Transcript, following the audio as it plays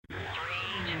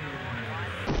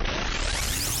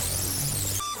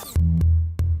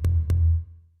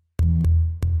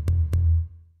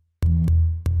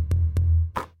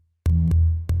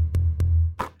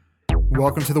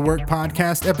Welcome to the Work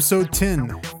Podcast, episode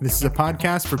 10. This is a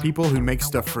podcast for people who make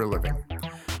stuff for a living.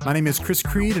 My name is Chris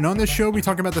Creed, and on this show, we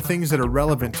talk about the things that are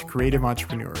relevant to creative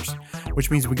entrepreneurs, which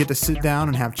means we get to sit down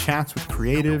and have chats with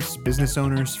creatives, business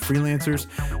owners, freelancers,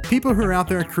 people who are out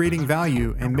there creating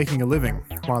value and making a living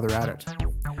while they're at it.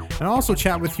 And I'll also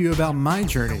chat with you about my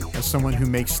journey as someone who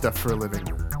makes stuff for a living.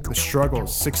 The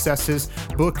struggles, successes,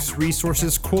 books,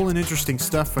 resources, cool and interesting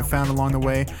stuff I found along the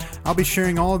way. I'll be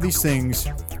sharing all of these things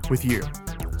with you.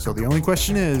 So the only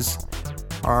question is,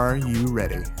 are you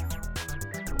ready?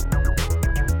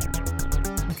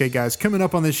 Okay, guys, coming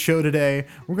up on this show today,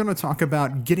 we're going to talk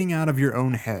about getting out of your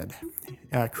own head.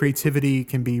 Creativity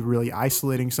can be really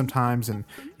isolating sometimes, and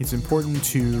it's important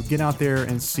to get out there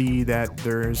and see that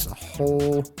there's a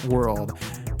whole world,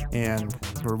 and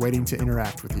we're waiting to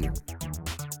interact with you.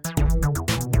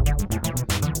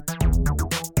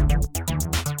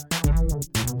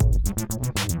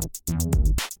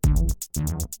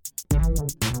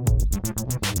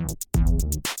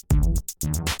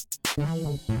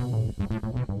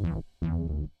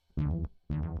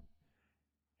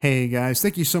 Hey guys,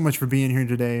 thank you so much for being here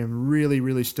today. I'm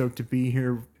really stoked to be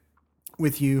here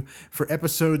with you for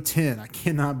episode 10. I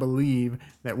cannot believe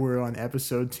that we're on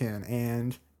episode 10.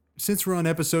 And since we're on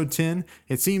episode 10,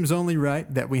 it seems only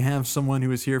right that we have someone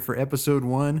who is here for episode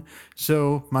 1.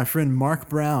 So my friend Mark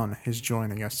Brown is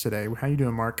joining us today. How you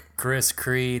doing, Mark? Chris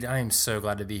Creed, I am so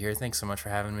glad to be here. Thanks so much for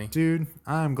having me. Dude,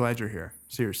 I'm glad you're here.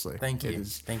 Seriously. Thank you.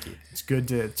 Thank you. It's good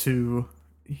to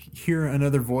hear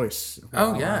another voice.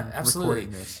 Oh yeah, absolutely.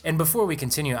 And before we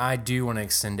continue, I do want to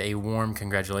extend a warm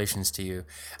congratulations to you.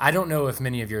 I don't know if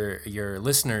many of your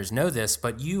listeners know this,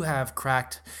 but you have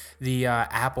cracked the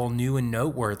Apple New and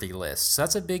Noteworthy list. So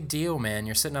that's a big deal, man.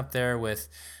 You're sitting up there with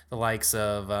the likes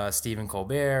of Stephen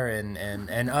Colbert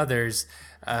and others.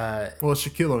 Well,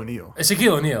 Shaquille O'Neal.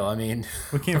 Shaquille O'Neal, I mean.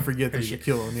 We can't forget the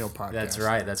Shaquille O'Neal podcast.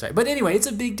 That's right. But anyway, it's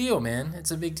a big deal, man. It's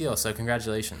a big deal. So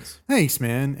congratulations. Thanks,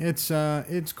 man.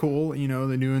 It's cool. You know,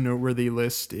 the New and Noteworthy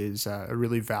list is a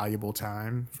really valuable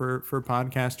time for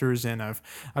podcasters, and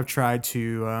I've tried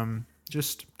to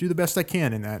just do the best I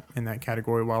can in that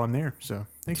category while I'm there. So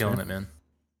thanks, Killing it, man.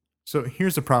 So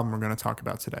here's the problem we're going to talk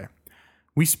about today.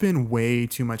 We spend way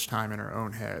too much time in our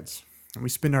own heads. And we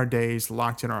spend our days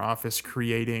locked in our office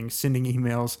creating, sending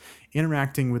emails,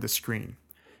 interacting with a screen.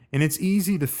 And it's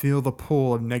easy to feel the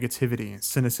pull of negativity and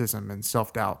cynicism and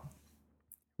self-doubt.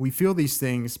 We feel these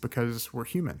things because we're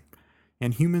human,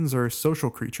 and humans are social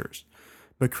creatures.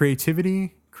 But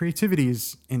creativity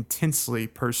is intensely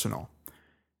personal.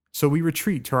 So we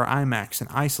retreat to our IMAX and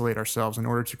isolate ourselves in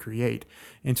order to create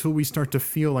until we start to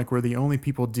feel like we're the only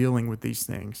people dealing with these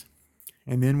things.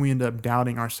 And then we end up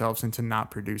doubting ourselves into not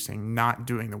producing, not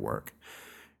doing the work.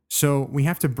 So we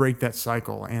have to break that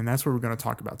cycle, and that's what we're going to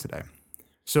talk about today.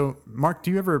 So, Mark,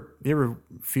 do you ever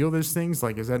feel those things?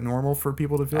 Like, is that normal for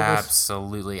people to feel this?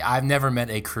 Absolutely. I've never met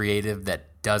a creative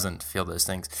that doesn't feel those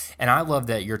things. And I love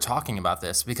that you're talking about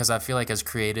this, because I feel like as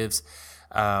creatives,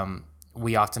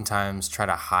 we oftentimes try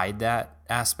to hide that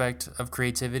aspect of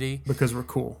creativity. Because we're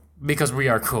cool. Because we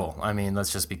are cool. I mean,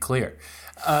 let's just be clear.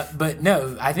 But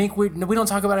no, I think we don't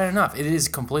talk about it enough. It is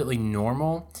completely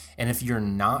normal. And if you're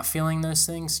not feeling those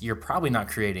things, you're probably not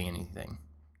creating anything.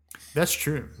 That's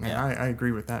true. Man, yeah. I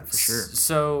agree with that for sure.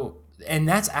 So, and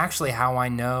that's actually how I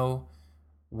know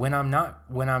when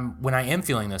I am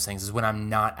feeling those things is when I'm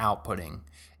not outputting.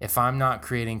 If I'm not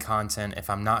creating content, if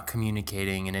I'm not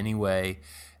communicating in any way,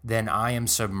 then I am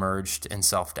submerged in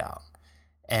self-doubt.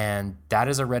 And that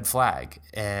is a red flag.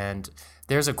 And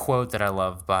there's a quote that I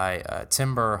love by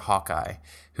Timber Hawkeye,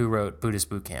 who wrote Buddhist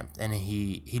Boot Camp. And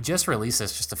he just released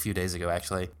this just a few days ago,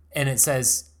 actually. And it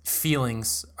says,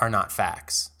 feelings are not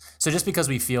facts. So just because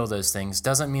we feel those things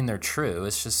doesn't mean they're true.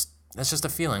 That's just a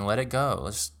feeling. Let it go.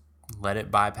 Let's let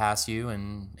it bypass you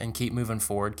and keep moving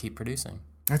forward, keep producing.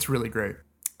 That's really great.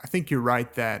 I think you're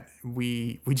right that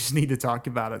we just need to talk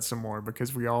about it some more,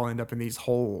 because we all end up in these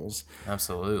holes.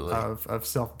 Absolutely. Of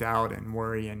self-doubt and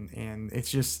worry, and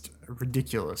it's just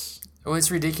ridiculous. Well,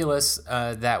 it's ridiculous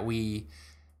that we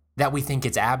think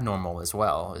it's abnormal as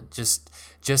well. Just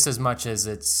as much as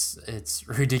it's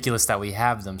ridiculous that we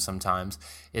have them sometimes,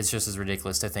 it's just as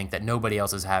ridiculous to think that nobody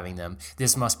else is having them.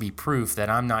 This must be proof that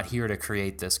I'm not here to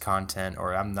create this content,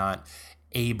 or I'm not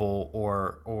able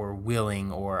or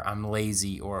willing, or I'm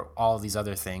lazy, or all these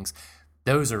other things.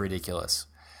 Those are ridiculous.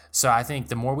 So I think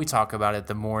the more we talk about it,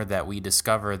 the more that we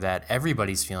discover that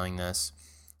everybody's feeling this,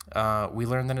 we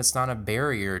learn that it's not a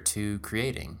barrier to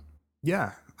creating.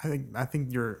 Yeah, I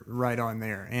think you're right on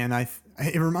there. And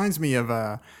it reminds me of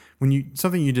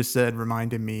something you just said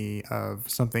reminded me of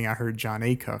something I heard John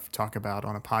Acuff talk about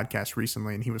on a podcast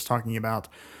recently, and he was talking about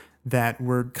that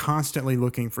we're constantly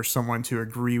looking for someone to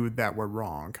agree with that we're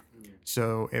wrong.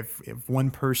 So if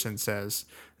one person says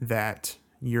that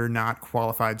you're not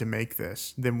qualified to make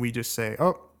this, then we just say,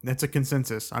 oh, that's a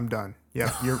consensus. I'm done.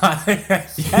 Yeah, you're.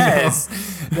 Yes,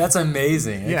 that's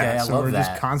amazing. Okay, Yeah, I so love we're that.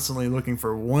 just constantly looking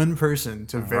for one person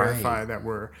to verify that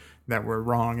we're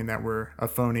wrong and that we're a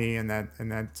phony, and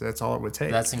that's all it would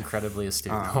take. That's incredibly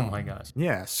astute. Oh my gosh.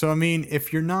 Yeah. So I mean,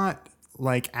 if you're not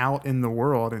like out in the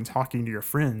world and talking to your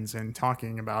friends and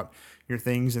talking about your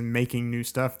things and making new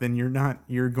stuff, then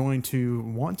you're going to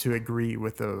want to agree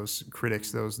with those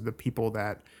critics, the people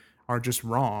that are just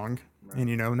wrong. Right.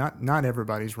 And not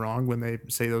everybody's wrong when they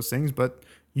say those things, but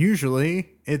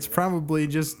usually it's probably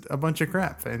just a bunch of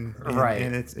crap, and right.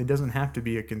 And it doesn't have to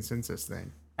be a consensus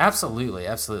thing. Absolutely.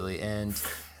 And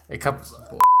a couple.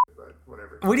 But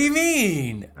whatever. What do you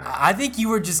mean? I think you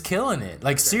were just killing it.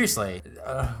 Like seriously.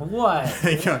 What?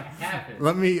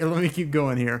 Let me keep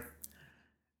going here.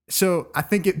 So I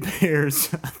think it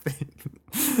bears.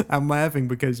 I'm laughing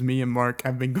because me and Mark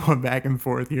have been going back and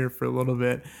forth here for a little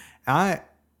bit. I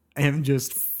am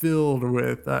just filled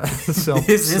with self.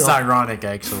 This is ironic,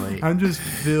 actually. I'm just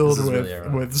filled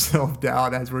with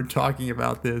self-doubt as we're talking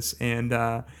about this, and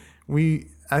I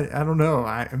don't know.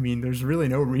 I mean, there's really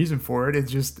no reason for it.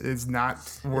 It's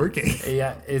not working.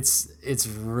 Yeah, it's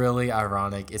really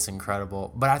ironic. It's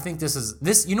incredible. But I think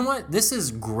this. You know what? This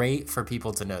is great for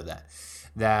people to know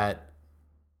that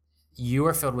you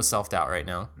are filled with self-doubt right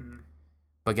now. Mm-hmm.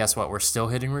 But guess what? We're still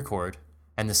hitting record,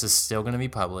 and this is still going to be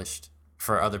published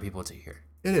for other people to hear.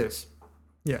 It is.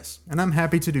 Yes. And I'm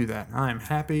happy to do that. I'm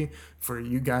happy for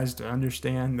you guys to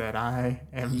understand that I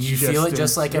am You feel it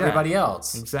just like everybody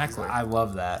else. Exactly. I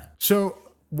love that. So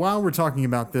while we're talking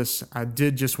about this, I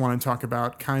did just want to talk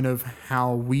about kind of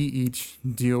how we each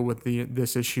deal with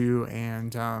this issue,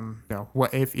 and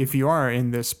what if you are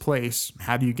in this place,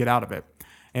 how do you get out of it?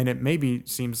 And it maybe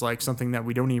seems like something that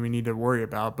we don't even need to worry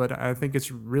about, but I think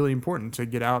it's really important to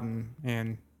get out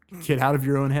and get out of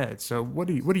your own head. So what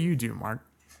do you do, Mark?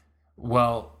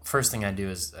 Well, first thing I do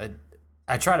is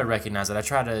I try to recognize it. I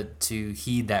try to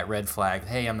heed that red flag.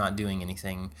 Hey, I'm not doing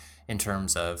anything in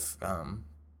terms of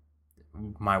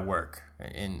my work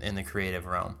in the creative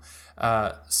realm.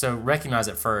 So recognize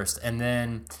it first, and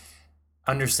then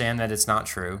understand that it's not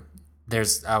true.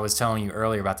 I was telling you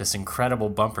earlier about this incredible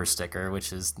bumper sticker,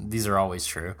 these are always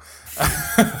true.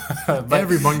 But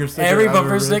every bumper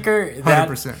sticker,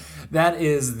 100%. That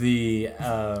is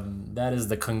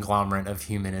the conglomerate of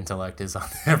human intellect is on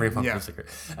every bumper sticker.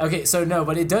 Okay, so no,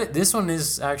 but this one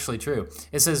is actually true.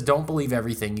 It says, "Don't believe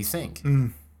everything you think."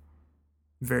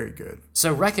 Very good.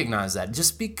 So recognize that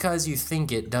just because you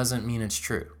think it doesn't mean it's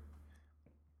true.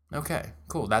 Okay,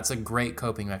 cool. That's a great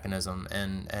coping mechanism,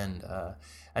 and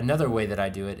another way that I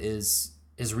do it is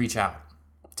reach out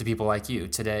to people like you.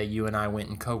 Today, you and I went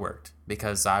and co-worked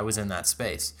because I was in that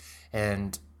space,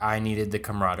 and I needed the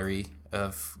camaraderie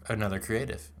of another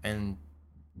creative, and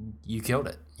you killed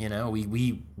it.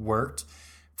 We worked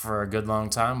for a good long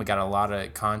time. We got a lot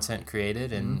of content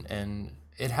created, and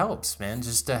it helps, man,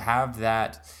 just to have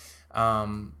that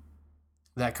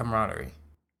camaraderie.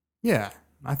 Yeah.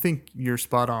 I think you're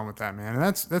spot on with that, man. And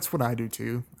that's what I do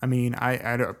too. I mean,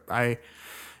 I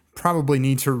probably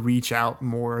need to reach out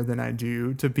more than I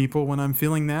do to people when I'm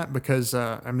feeling that, because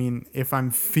I mean, if I'm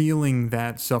feeling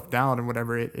that self-doubt and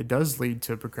whatever, it does lead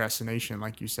to procrastination,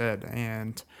 like you said.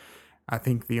 And I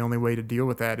think the only way to deal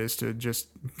with that is to just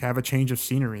have a change of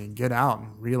scenery and get out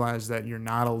and realize that you're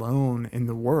not alone in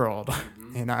the world.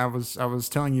 Mm-hmm. And I was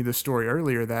telling you the story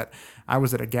earlier that I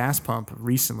was at a gas pump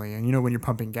recently, and when you're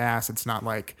pumping gas, it's not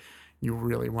like you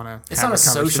really want to. It's not a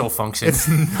social function. It's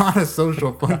not a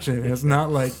social function. It's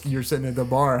not like you're sitting at the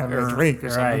bar having a drink or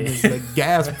something. Right. It's a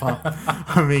gas pump.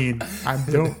 I mean, I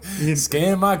don't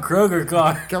scan my Kroger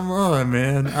card. Come on,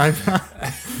 man.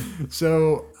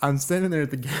 So I'm standing there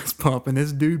at the gas pump, and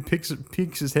this dude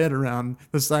peeks his head around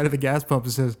the side of the gas pump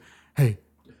and says, "Hey,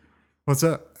 what's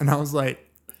up?" And I was like,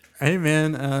 "Hey,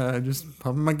 man, just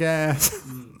pumping my gas."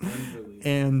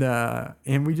 And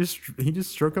he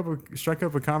just struck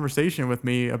up a conversation with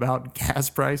me about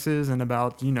gas prices and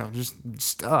about just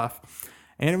stuff.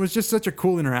 And it was just such a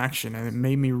cool interaction, and it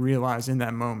made me realize in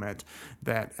that moment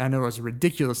that, I know as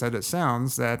ridiculous as it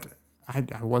sounds, that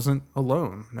I wasn't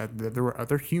alone, that there were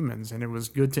other humans, and it was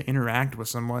good to interact with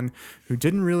someone who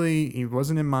he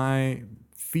wasn't in my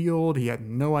field. He had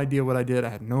no idea what I did. I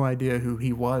had no idea who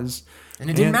he was. And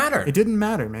it didn't matter. It didn't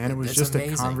matter, man. It was just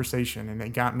amazing. A conversation, and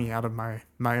it got me out of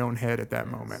my own head at that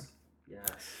moment.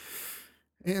 Yes.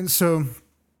 And so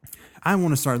I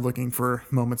want to start looking for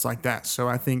moments like that. So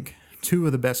I think two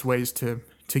of the best ways to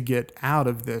get out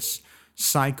of this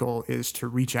cycle is to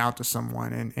reach out to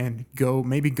someone and go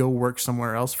work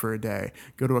somewhere else for a day.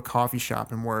 Go to a coffee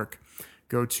shop and work.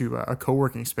 Go to a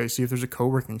co-working space. See if there's a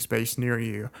co-working space near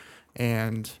you,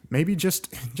 and maybe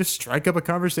just strike up a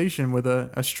conversation with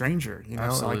a stranger.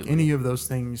 Absolutely. Like any of those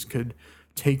things could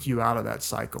take you out of that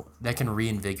cycle. That can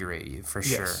reinvigorate you for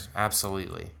sure.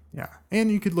 Absolutely. Yeah, and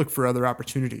you could look for other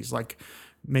opportunities, like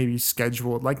maybe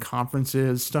scheduled like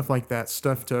conferences, stuff like that,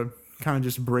 stuff to kind of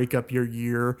just break up your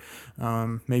year.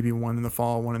 Maybe one in the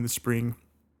fall, one in the spring,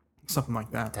 something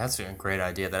like that. That's a great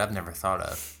idea that I've never thought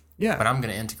of. Yeah, but I'm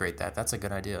going to integrate that. That's a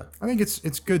good idea. I think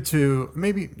it's good to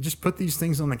maybe just put these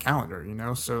things on the calendar,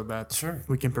 so that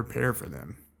we can prepare for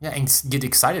them. Yeah, and get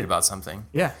excited about something.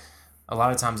 Yeah. A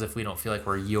lot of times if we don't feel like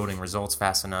we're yielding results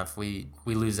fast enough, we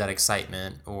lose that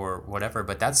excitement or whatever,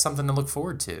 but that's something to look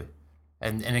forward to.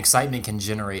 And excitement can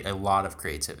generate a lot of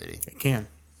creativity. It can.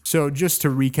 So just to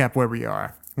recap where we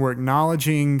are, we're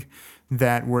acknowledging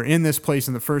that we're in this place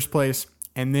in the first place,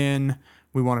 and then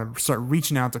we want to start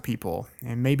reaching out to people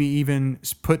and maybe even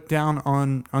put down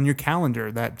on your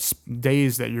calendar that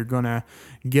days that you're going to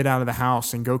get out of the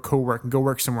house and go co-work and go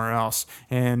work somewhere else.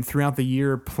 And throughout the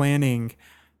year, planning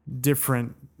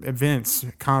different events,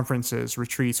 conferences,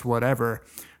 retreats, whatever,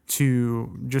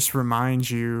 to just remind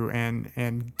you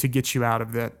and to get you out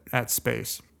of that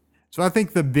space. So I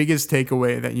think the biggest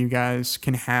takeaway that you guys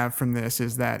can have from this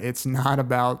is that it's not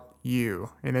about you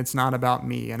and it's not about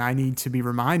me, and I need to be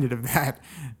reminded of that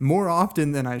more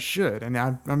often than I should. And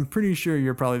I'm pretty sure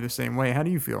you're probably the same way. How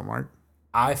do you feel, Mark?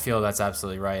 I feel that's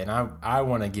absolutely right, and I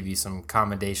want to give you some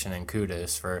commendation and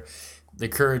kudos for the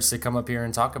courage to come up here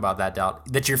and talk about that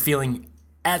doubt that you're feeling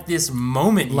at this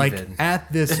moment. Like even.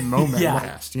 At this moment. Yeah.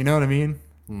 Last, you know what I mean?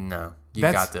 No,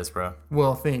 got this, bro.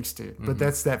 Well, thanks, dude. But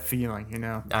that's that feeling, I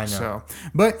know. So,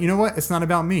 but you know what? It's not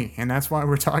about me, and that's why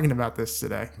we're talking about this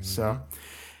today. So,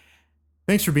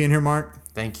 thanks for being here, Mark.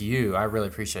 Thank you. I really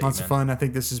appreciate it. Lots of fun. I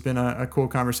think this has been a cool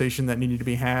conversation that needed to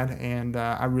be had, and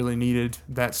I really needed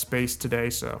that space today.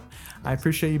 So, I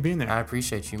appreciate you being there. I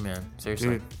appreciate you, man. Seriously.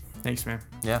 Dude, thanks, man.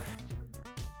 Yeah.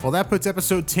 Well, that puts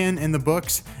episode 10 in the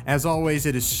books. As always,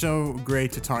 it is so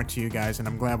great to talk to you guys, and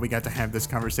I'm glad we got to have this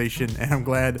conversation, and I'm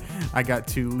glad I got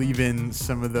to leave in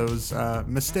some of those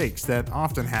mistakes that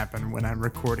often happen when I'm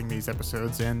recording these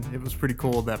episodes, and it was pretty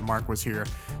cool that Mark was here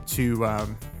to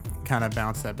kind of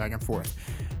bounce that back and forth.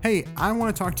 Hey, I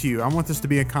want to talk to you. I want this to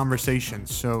be a conversation,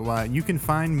 so you can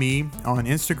find me on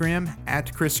Instagram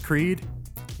at Chris Creed.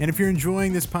 And if you're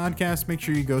enjoying this podcast, make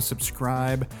sure you go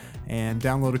subscribe and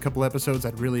download a couple episodes.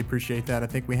 I'd really appreciate that. I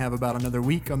think we have about another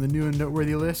week on the new and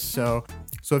noteworthy list. So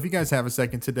if you guys have a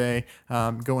second today,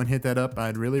 go and hit that up.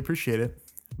 I'd really appreciate it.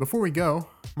 Before we go,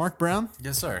 Mark Brown.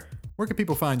 Yes, sir. Where can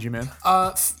people find you, man?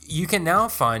 You can now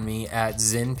find me at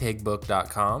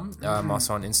zenpigbook.com. I'm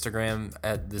also on Instagram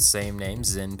at the same name,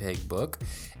 zenpigbook,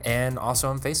 and also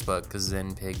on Facebook,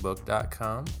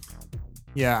 zenpigbook.com.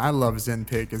 Yeah, I love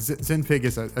Zenpig. Zenpig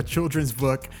is a children's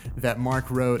book that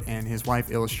Mark wrote and his wife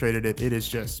illustrated it. It is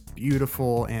just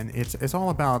beautiful, and it's all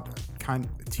about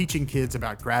teaching kids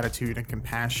about gratitude and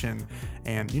compassion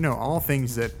and, all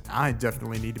things that I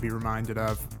definitely need to be reminded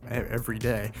of every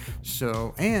day.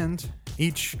 So, and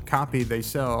each copy they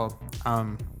sell,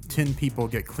 10 people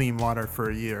get clean water for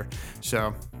a year.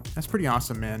 So that's pretty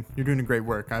awesome, man. You're doing a great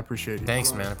work. I appreciate it.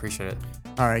 Thanks, man. I appreciate it.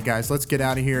 All right, guys, let's get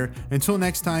out of here. Until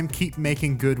next time, keep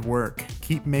making good work.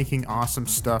 Keep making awesome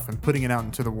stuff and putting it out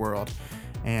into the world.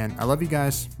 And I love you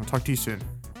guys. I'll talk to you soon.